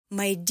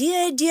My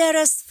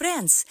dearest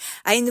friends,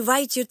 I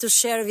invite you to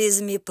share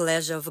with me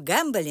pleasure of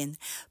gambling,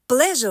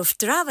 pleasure of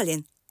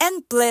traveling,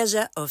 and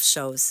pleasure of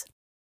shows.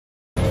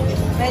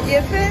 My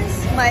dear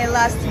friends, my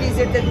last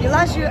visit at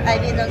Bellagio, I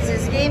win on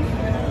this game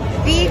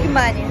big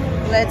money.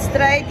 Let's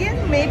try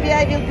again, maybe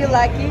I will be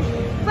lucky.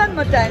 One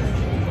more time.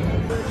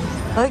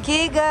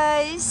 Okay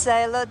guys,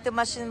 I load the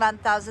machine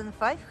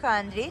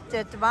 1,500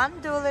 at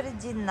 $1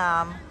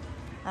 dinam.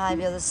 I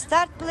will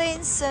start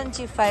playing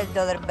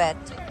 $75 bet.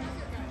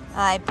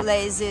 I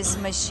play this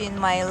machine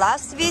my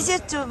last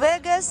visit to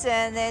Vegas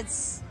and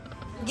it's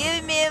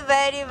giving me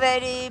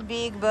very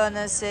big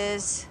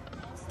bonuses.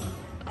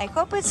 I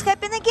hope it's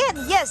happening again.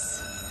 Yes!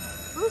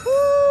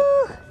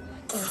 Woohoo!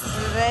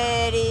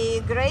 Very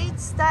great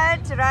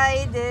start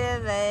right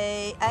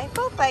away. I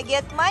hope I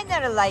get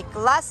minor like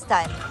last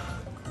time.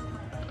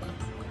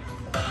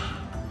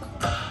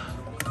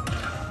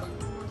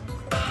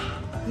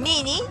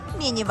 Mini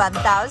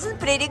 1000,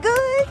 pretty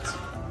good.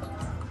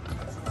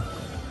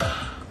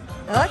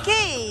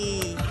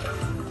 Okay.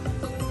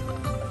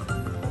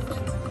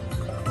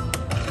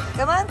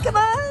 Come on,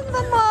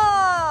 one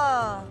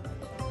more.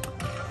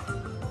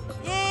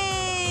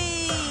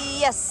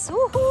 Yay! Yes,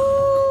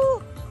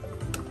 woohoo!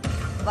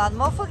 One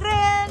more for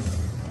grand.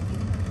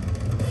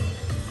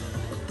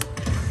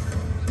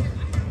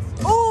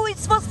 Oh, it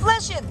was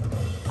flashing.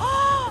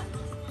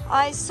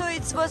 I saw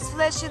it was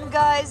flashing,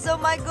 guys. Oh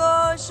my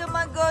gosh, oh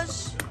my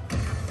gosh.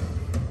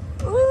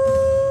 Woo!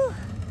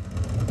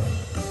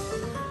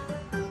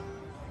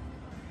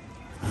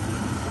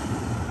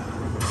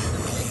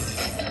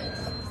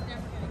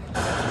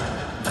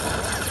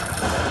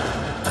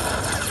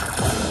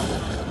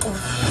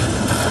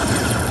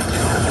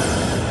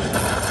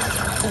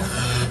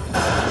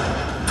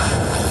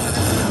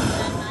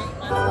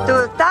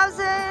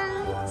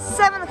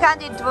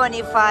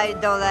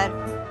 $2,725.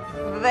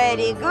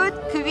 Very good,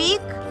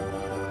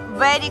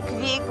 very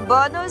quick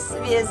bonus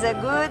with a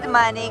good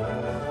money.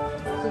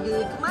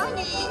 Quick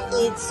money,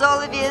 it's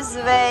always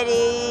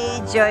very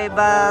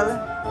enjoyable.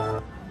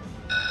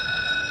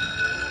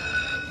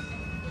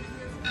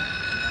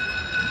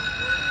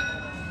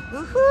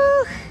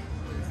 Woohoo!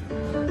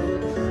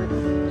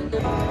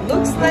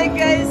 Looks like,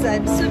 guys,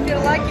 I'm super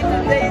lucky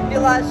today in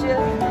Bellagio.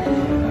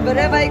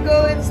 Wherever I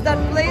go and start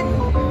playing,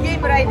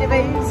 game right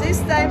away.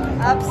 This time,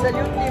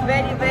 absolutely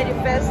very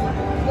fast.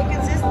 Look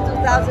at this,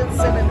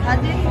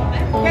 2,700.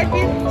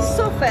 Happened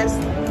so fast.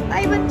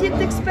 I even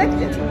didn't expect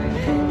it.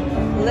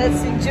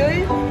 Let's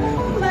enjoy it.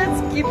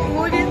 Let's keep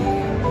moving.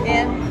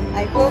 And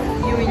I hope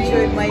you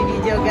enjoyed my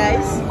video,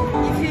 guys.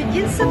 If you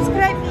didn't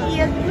subscribe me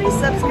yet, please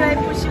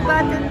subscribe, push the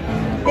button.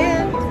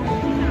 And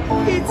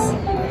it's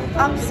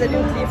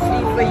absolutely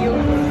free for you.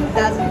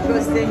 Doesn't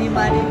cost any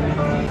money.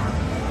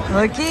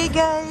 Okay,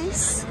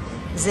 guys.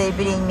 They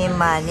bring me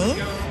money.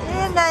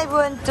 And I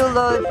want to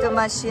load the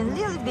machine a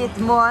little bit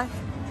more.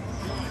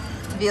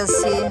 We'll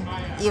see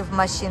if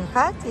machine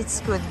hot,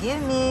 it could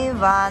give me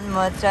one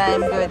more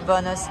time good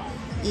bonus.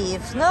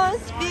 If not,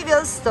 we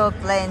will stop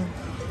playing.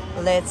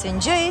 Let's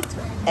enjoy it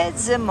at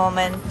the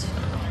moment.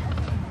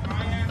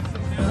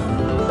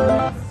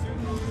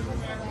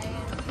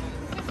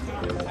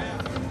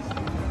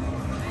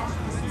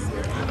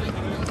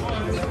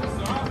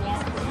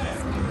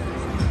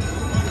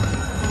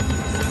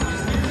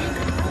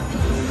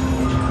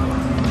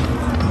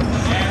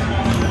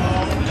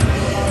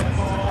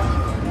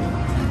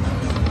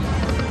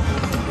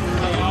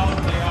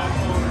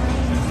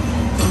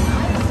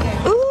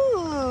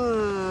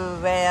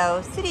 Well,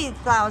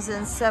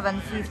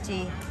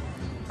 3,750.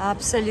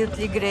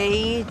 Absolutely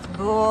great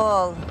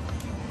ball.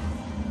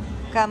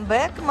 Come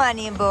back,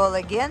 money ball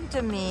again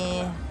to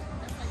me.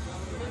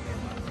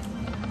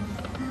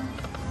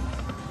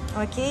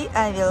 Okay,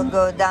 I will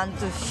go down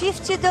to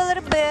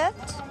 $50 bet.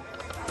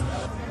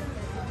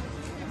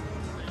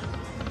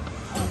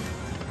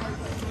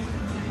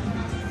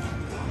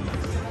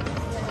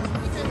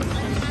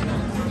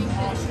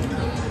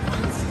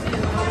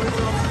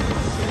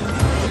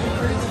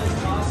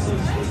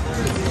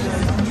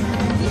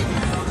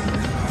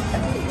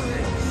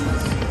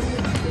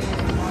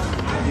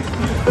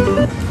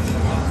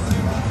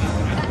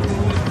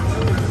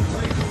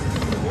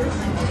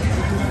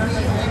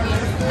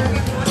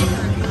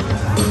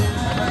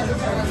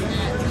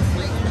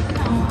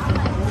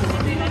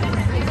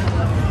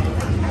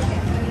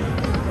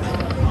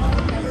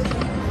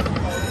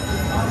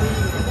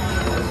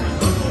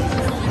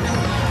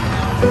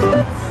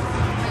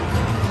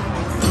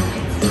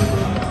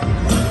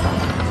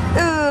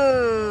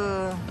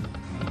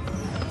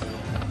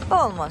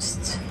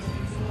 Almost.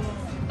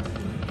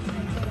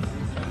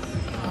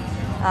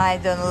 I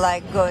don't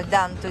like go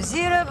down to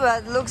zero,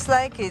 but looks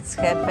like it's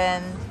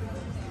happened.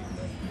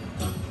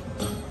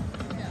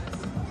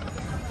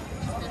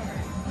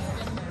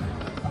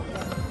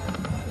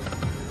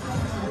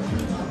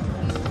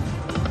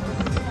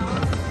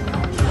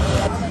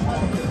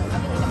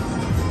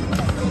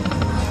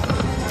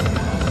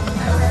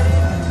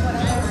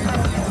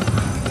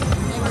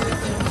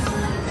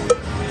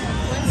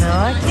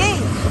 Okay.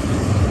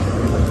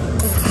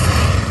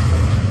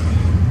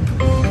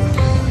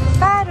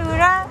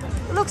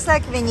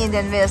 like we need to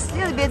invest a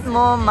little bit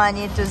more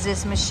money to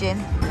this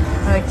machine.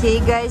 Okay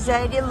guys,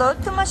 I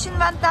reload to machine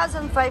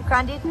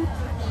 1,500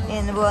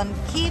 and won't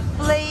keep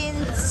playing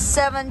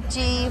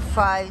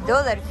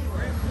 $75.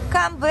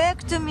 Come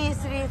back to me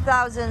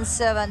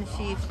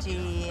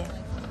 3,750.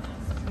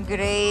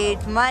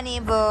 Great money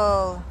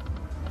ball.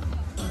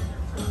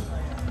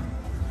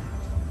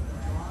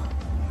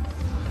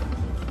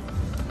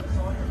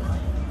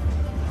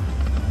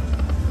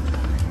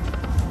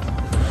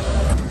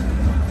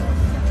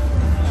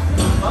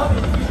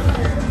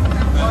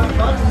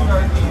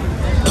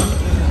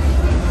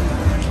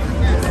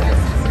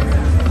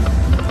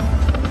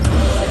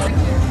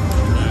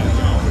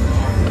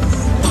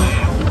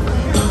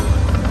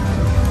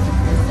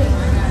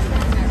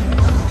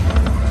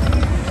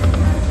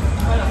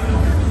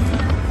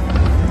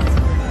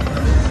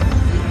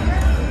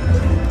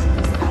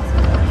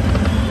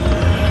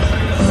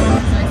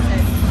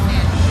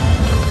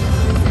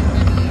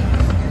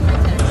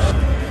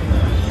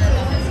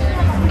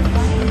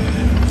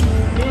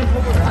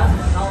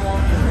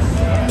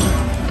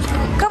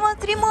 Come on,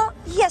 three more.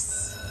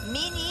 Yes,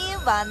 mini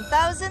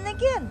 1,000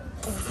 again.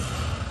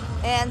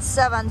 And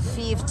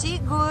 750.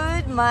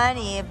 Good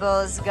money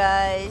balls,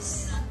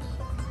 guys.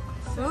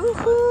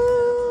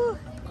 Woohoo!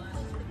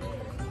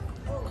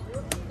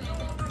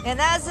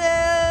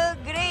 Another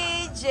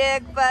great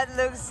jackpot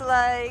looks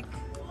like.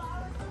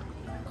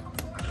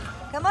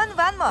 Come on,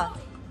 one more.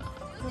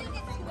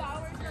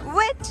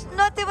 Wait,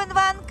 not even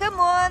one. Come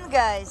on,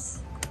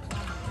 guys.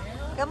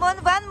 Come on,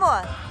 one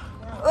more.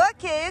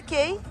 Okay,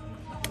 okay.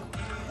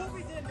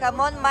 Come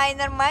on,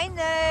 minor.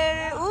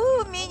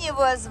 Ooh, mini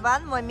was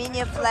one more.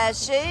 Mini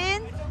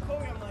flashing.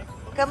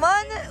 Come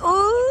on.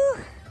 Ooh,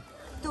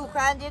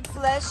 200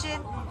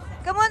 flashing.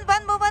 Come on,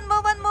 one more.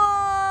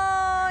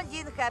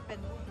 Didn't happen.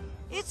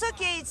 It's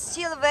okay. It's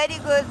still very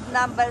good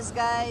numbers,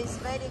 guys.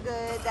 Very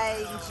good.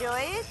 I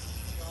enjoy it.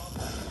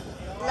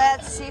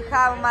 Let's see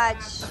how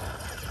much.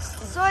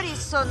 Sorry,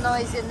 it's so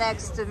noisy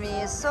next to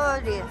me.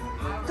 Sorry.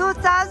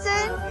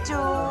 2,000 to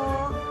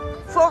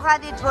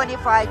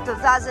 425.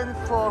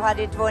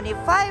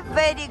 2,425.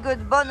 Very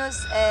good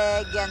bonus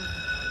again.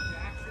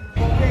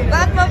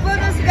 One more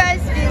bonus,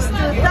 guys, is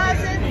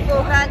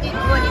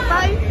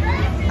 2,425.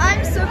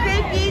 I'm so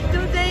happy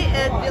today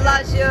at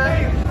Bellagio,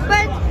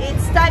 but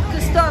it's time to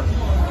stop.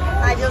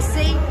 I will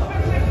say,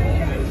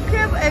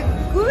 have a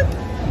good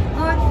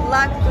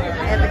luck to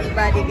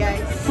everybody,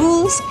 guys.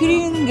 Full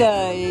screen,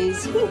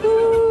 guys.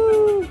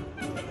 Woohoo!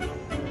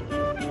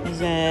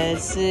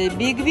 That's a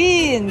big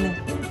win.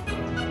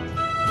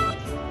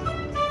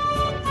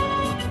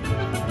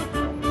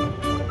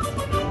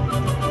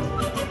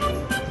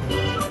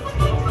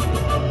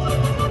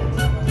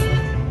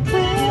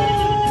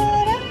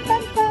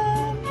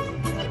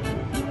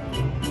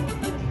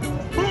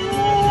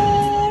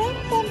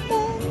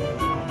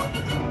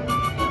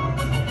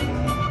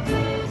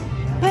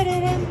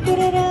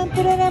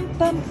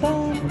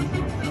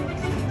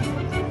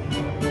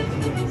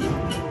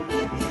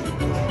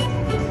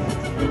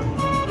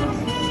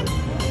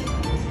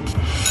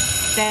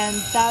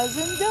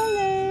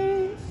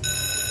 $10,000.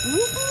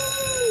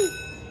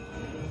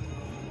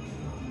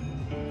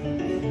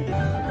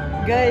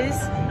 Guys,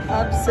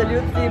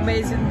 absolutely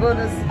amazing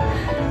bonus.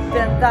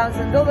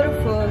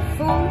 $10,000 for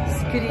full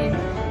screen.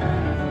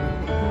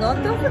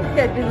 Not often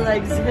happen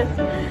like that.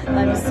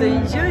 I'm so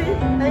enjoying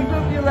it. I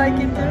hope you like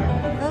it too.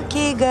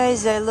 Okay,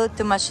 guys, I load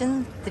the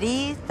machine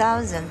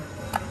 3,000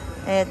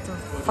 at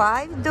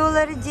 $5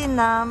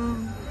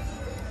 dinam.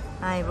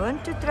 I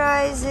want to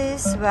try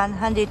this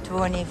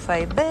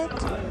 125 bet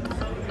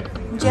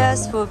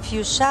just for a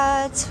few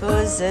shots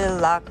for the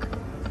luck.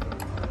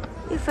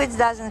 If it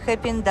doesn't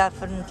happen,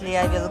 definitely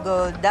I will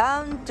go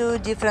down to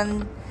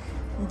different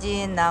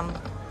dinam.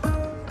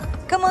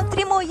 Come on,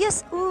 three more.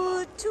 Yes.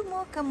 Ooh, two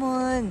more. Come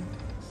on.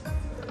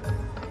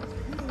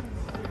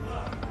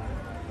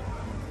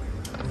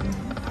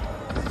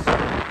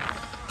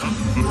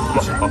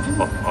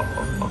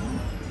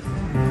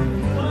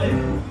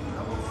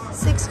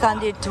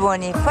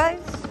 $625.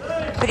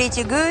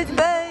 Pretty good,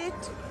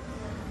 but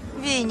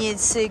we need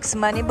 6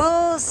 money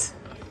balls.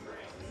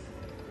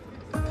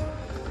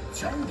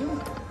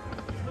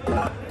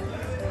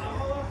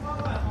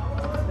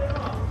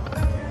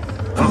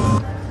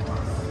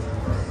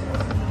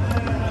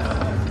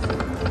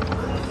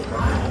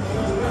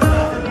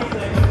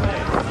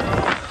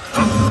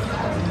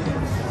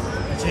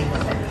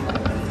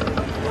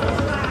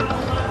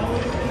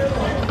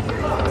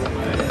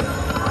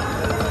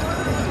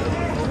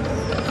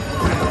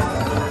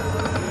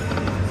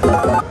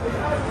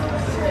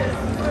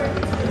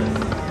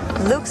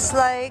 Looks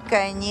like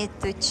I need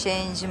to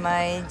change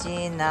my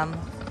dinam.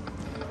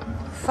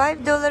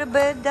 $5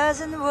 bet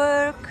doesn't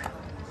work.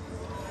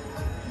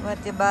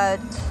 What about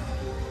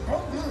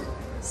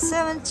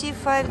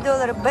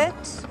 $75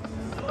 bet?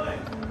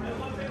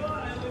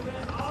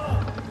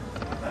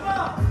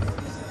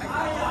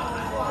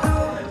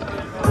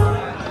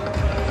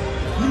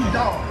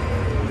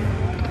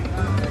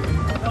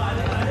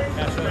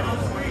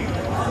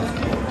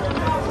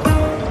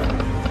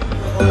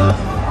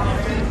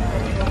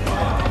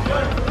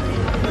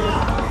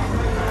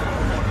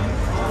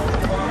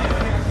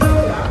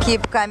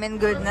 coming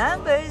good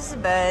numbers,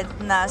 but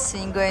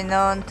nothing going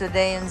on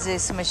today on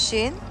this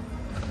machine.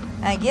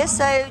 I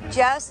guess I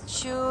just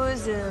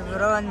choose the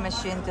wrong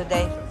machine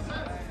today.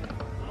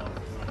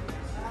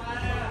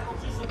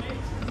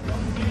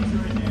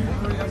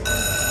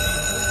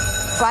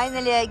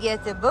 Finally, I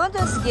get a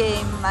bonus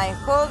game. I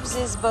hope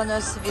this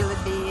bonus will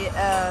be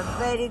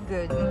very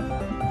good.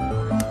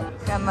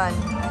 Come on.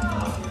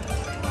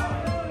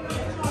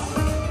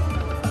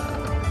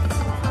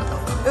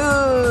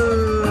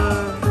 Ooh.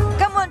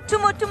 Come on,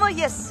 two more,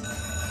 yes.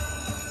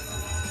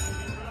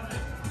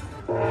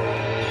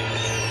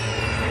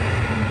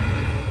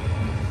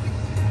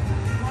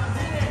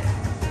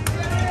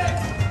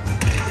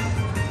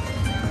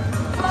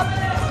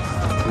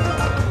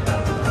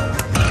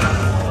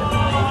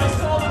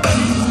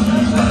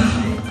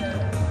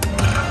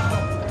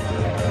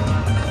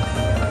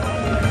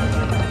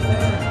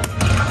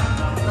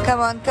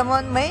 Come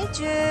on,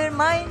 major,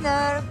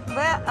 minor,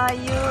 where are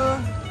you?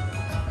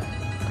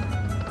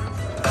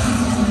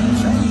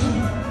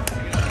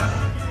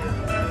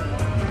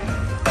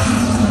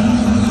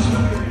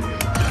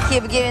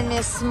 Keep giving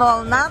me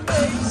small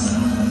numbers.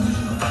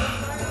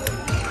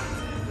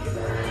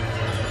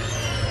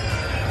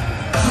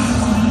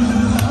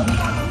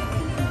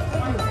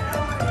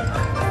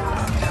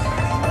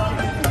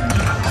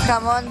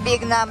 Come on,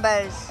 big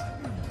numbers.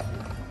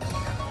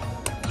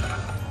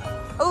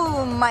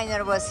 Oh,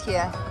 minor was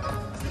here.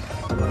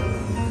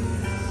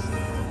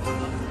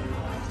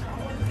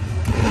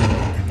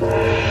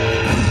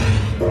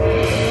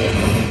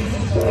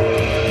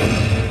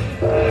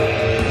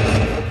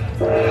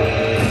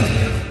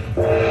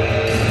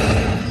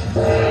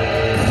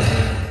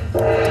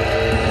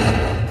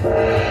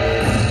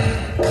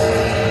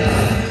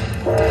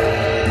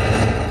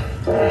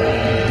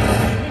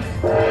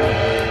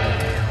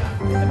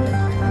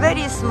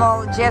 Very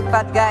small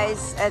jackpot,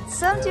 guys, at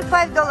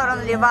 $75,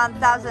 only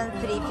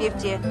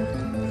 1,350.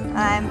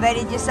 I'm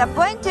very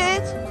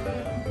disappointed.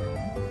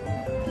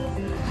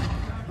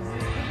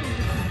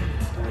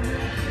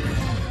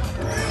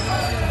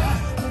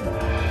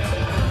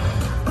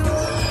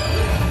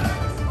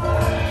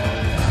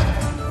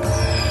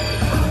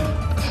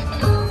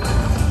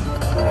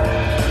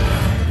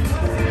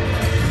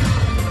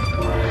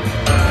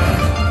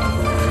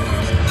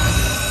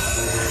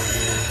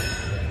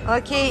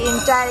 Okay,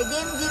 entire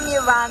game give me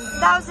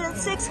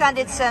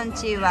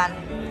 1,671.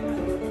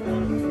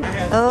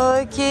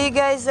 Okay,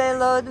 guys, I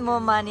load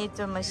more money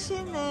to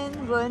machine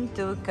and want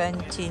to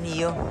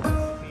continue.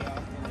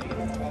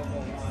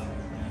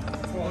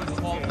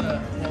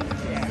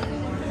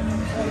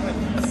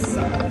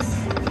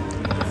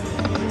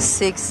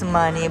 Six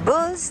money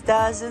balls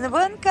doesn't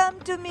want come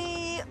to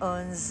me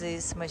on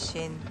this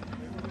machine.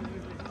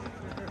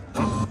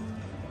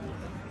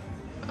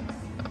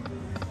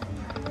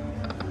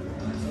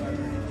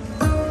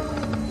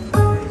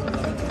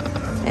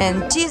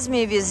 And tease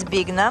me with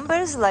big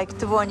numbers like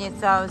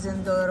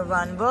 $20,000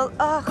 one ball.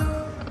 Oh.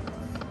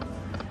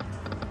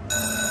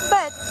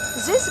 But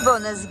this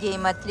bonus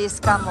game at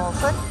least come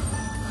often.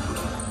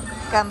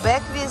 Come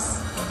back with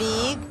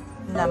big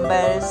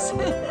numbers.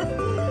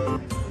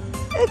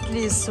 At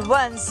least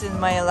once in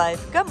my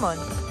life. Come on.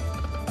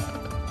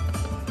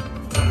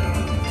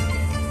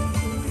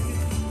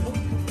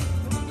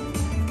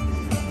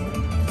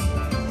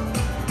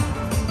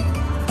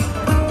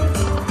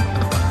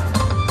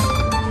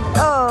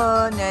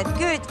 Oh, not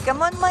good.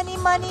 Come on, money.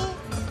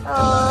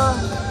 Oh,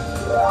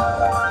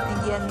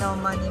 again, no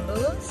money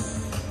balloons.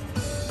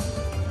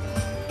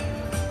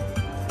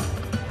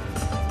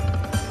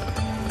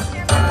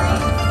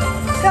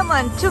 Come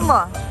on, two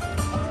more.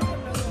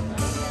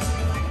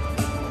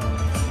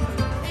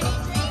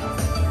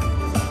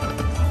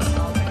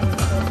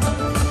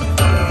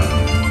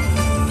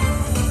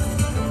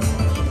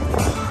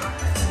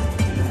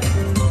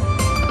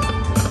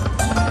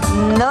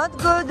 Not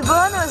good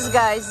bonus,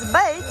 guys,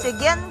 but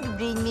again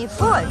bring me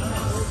four.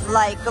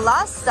 Like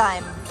last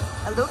time.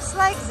 Looks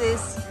like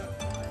this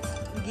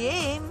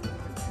game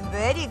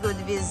very good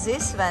with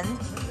this one.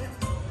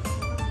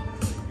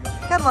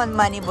 Come on,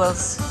 money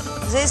balls.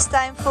 This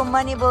time for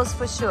money balls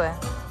for sure.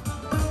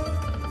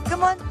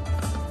 Come on.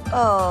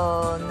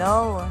 Oh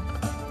no.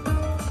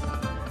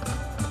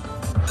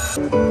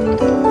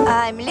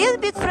 I'm a little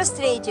bit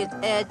frustrated.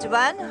 At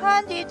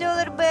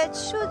 $100 bet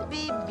should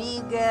be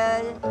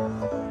bigger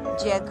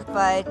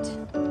jackpot.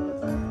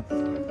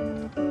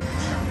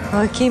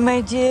 Okay,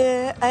 my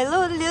dear, I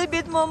load a little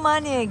bit more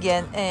money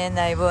again and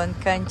I won't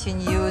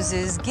continue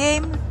this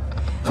game.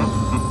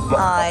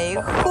 I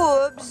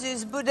hope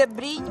this Buddha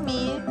bring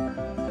me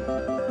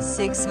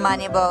 6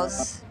 money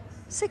balls.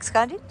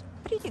 600,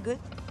 pretty good.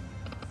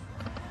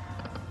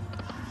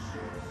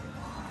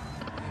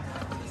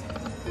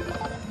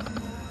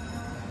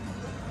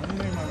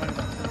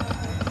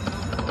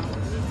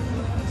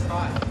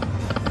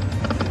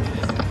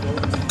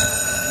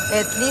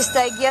 At least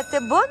I get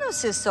the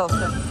bonuses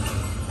often.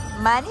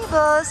 Money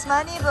balls,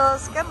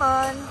 come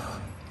on.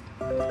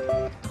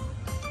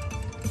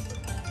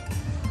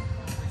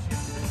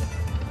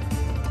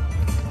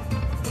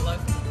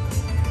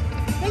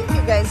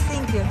 you guys,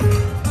 thank you.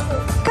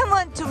 Come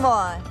on, 2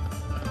 more.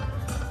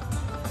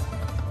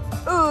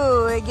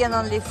 Ooh, again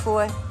only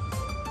 4.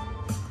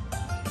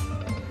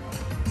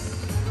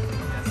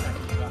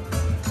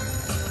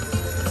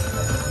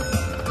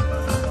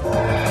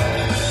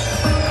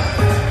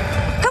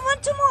 Come on,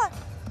 2 more.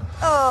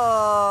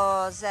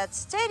 Oh,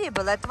 that's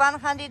terrible. At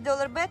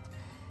 $100 bet,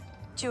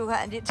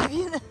 200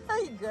 win.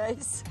 Hi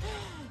guys,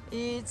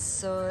 it's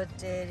so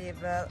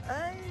terrible.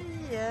 Ay,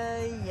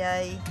 ay,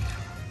 ay.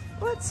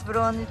 What's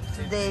wrong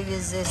today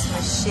with this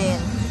machine?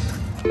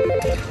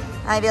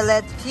 I will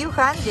add few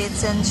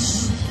hundreds and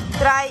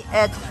try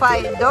at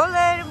 $5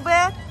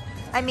 bet.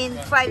 I mean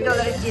 $5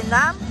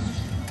 dinar.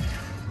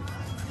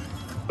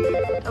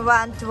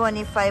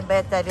 125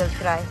 bet I will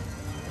try.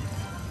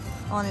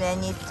 Only I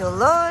need to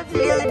load a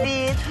little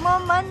bit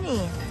more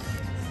money.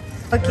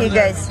 Okay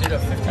guys,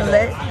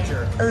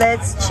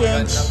 let's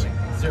change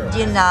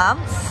dinar.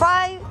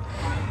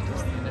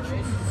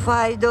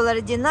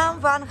 $5 dinar,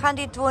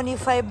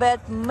 125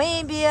 bet.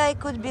 Maybe I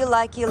could be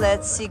lucky.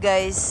 Let's see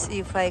guys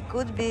if I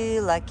could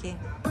be lucky.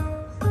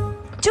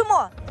 2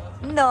 more.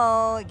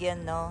 No,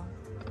 again no.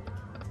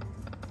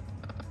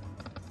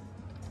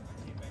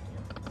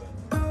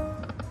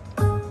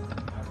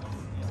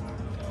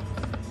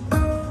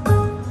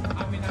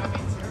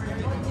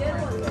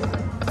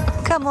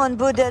 Come on,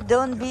 Buddha,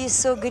 don't be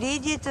so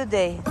greedy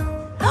today.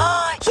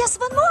 Yes,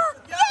 1 more.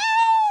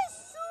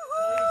 Yes!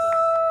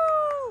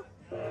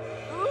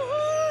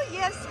 Woohoo!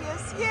 Yes,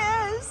 yes,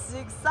 yes.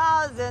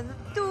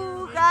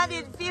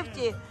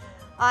 6,250.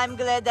 I'm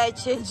glad I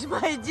changed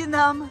my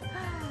dinar.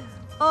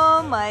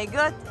 Oh my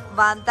God.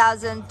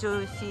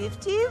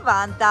 1,250.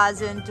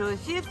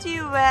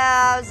 1,250.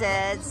 Wow,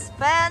 that's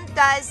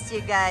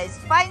fantastic, guys.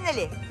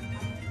 Finally.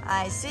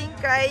 I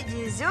think I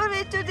deserve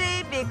it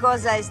today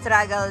because I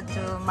struggled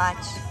too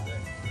much.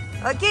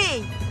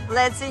 Okay,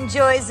 let's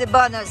enjoy the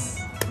bonus.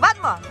 1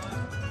 more.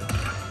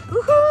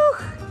 Woohoo!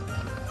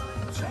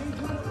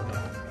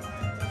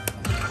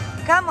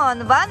 Come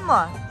on, 1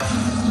 more.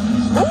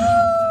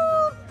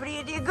 Ooh,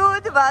 pretty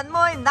good. 1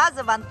 more,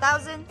 another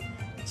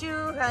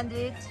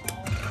 1,200.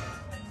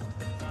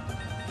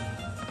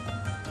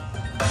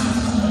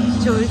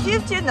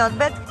 250, not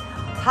bad.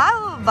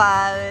 How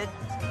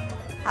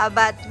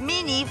about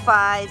mini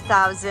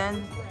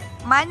 5,000?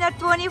 Minor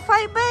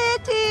 25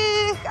 bet,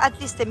 at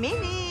least a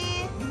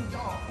mini.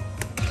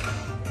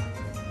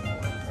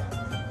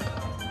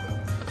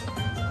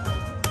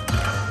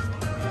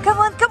 Come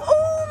on, come on.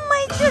 Oh,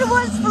 major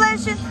was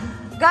flashing.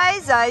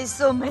 Guys, I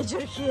saw major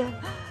here.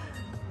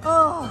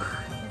 Oh,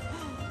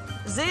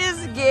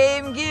 this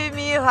game gave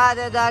me a heart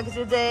attack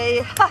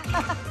today.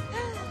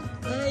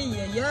 Ay,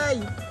 ay,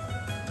 ay.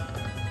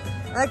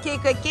 Okay,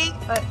 okay.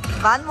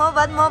 1 more,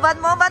 1 more, 1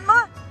 more, 1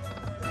 more.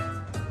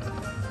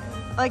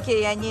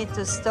 Okay, I need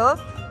to stop,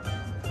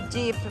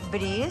 deep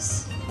breathe,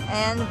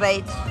 and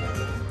wait.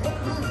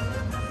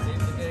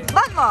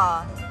 1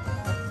 more.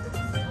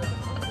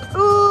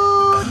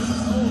 Ooh,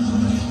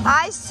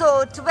 I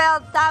saw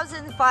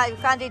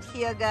 12,500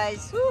 here,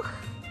 guys. Whew.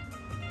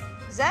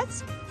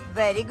 That's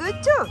very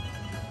good too.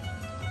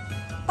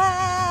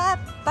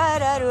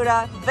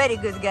 Pa-pa-ra-ra-ra. Very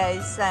good,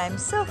 guys. I'm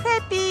so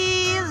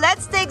happy.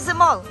 Let's take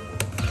them all.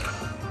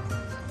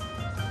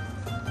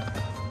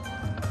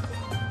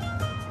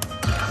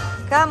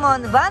 Come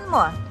on, 1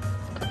 more.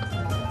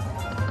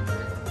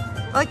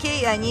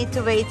 Okay, I need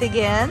to wait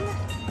again.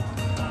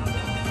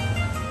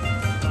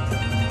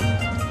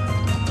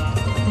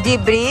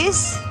 Deep breathe.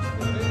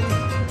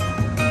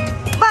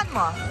 1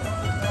 more.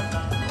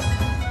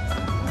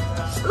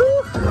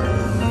 Ooh.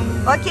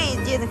 Okay,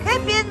 it didn't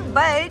happen,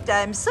 but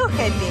I'm so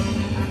happy.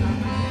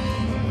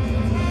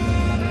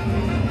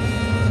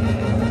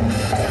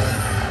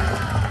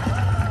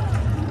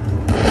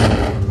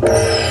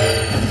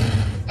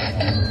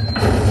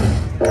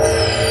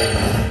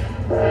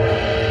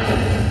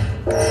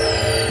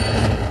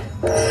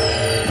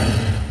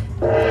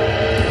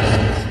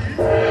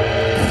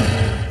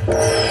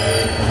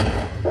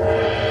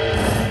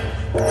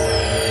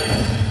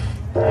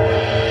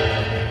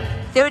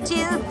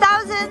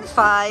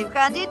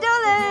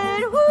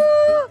 $13,500.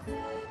 Woo!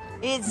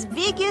 It's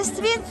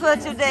biggest win for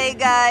today,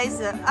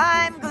 guys.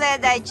 I'm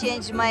glad I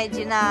changed my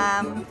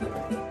dinar.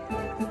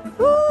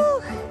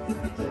 Woo!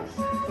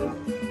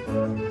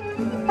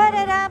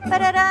 Ba-da-da,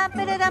 ba-da-da,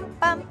 ba-da-dum,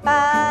 pam,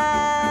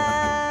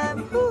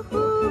 pam.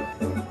 Woo-hoo.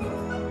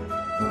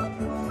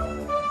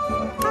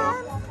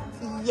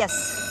 Yes.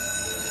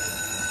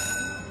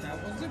 That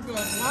was a good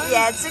one.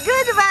 Yeah, it's a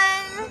good one.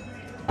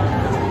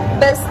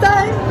 Best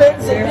time,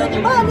 makes a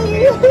big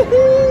money.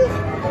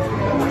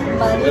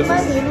 Money,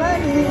 money,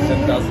 money.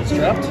 10,000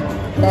 strapped.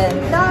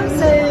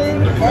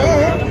 10,000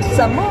 and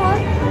some more.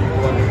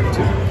 1,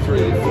 2,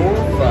 3, 4,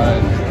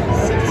 5,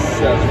 6,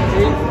 7,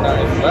 8,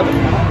 9, 11.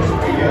 1, 2,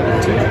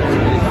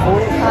 3, 4,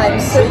 5, I'm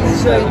so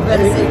enjoying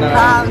when they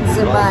count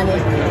the money.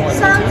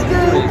 Sounds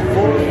good. 3,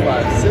 4,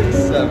 5,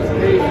 6, 7,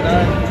 8,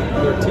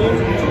 9, 13.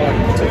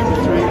 1, 2,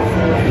 3, 4,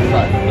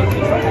 5,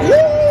 13.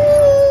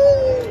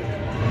 Yay!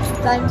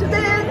 Time to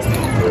dance.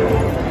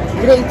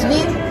 Great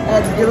win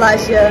at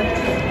Bellagio.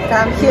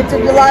 Come here to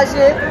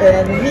Bellagio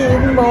and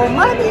win more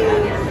money.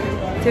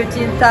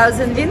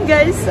 13,000 win,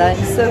 guys. I'm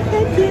so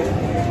happy.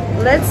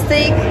 Let's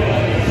take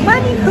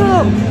money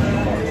home.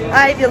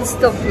 I will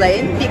stop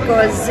playing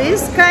because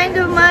this kind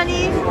of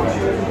money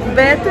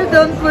better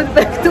don't put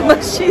back to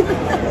machine.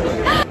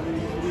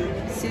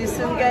 See you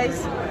soon, guys.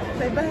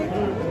 Bye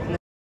bye.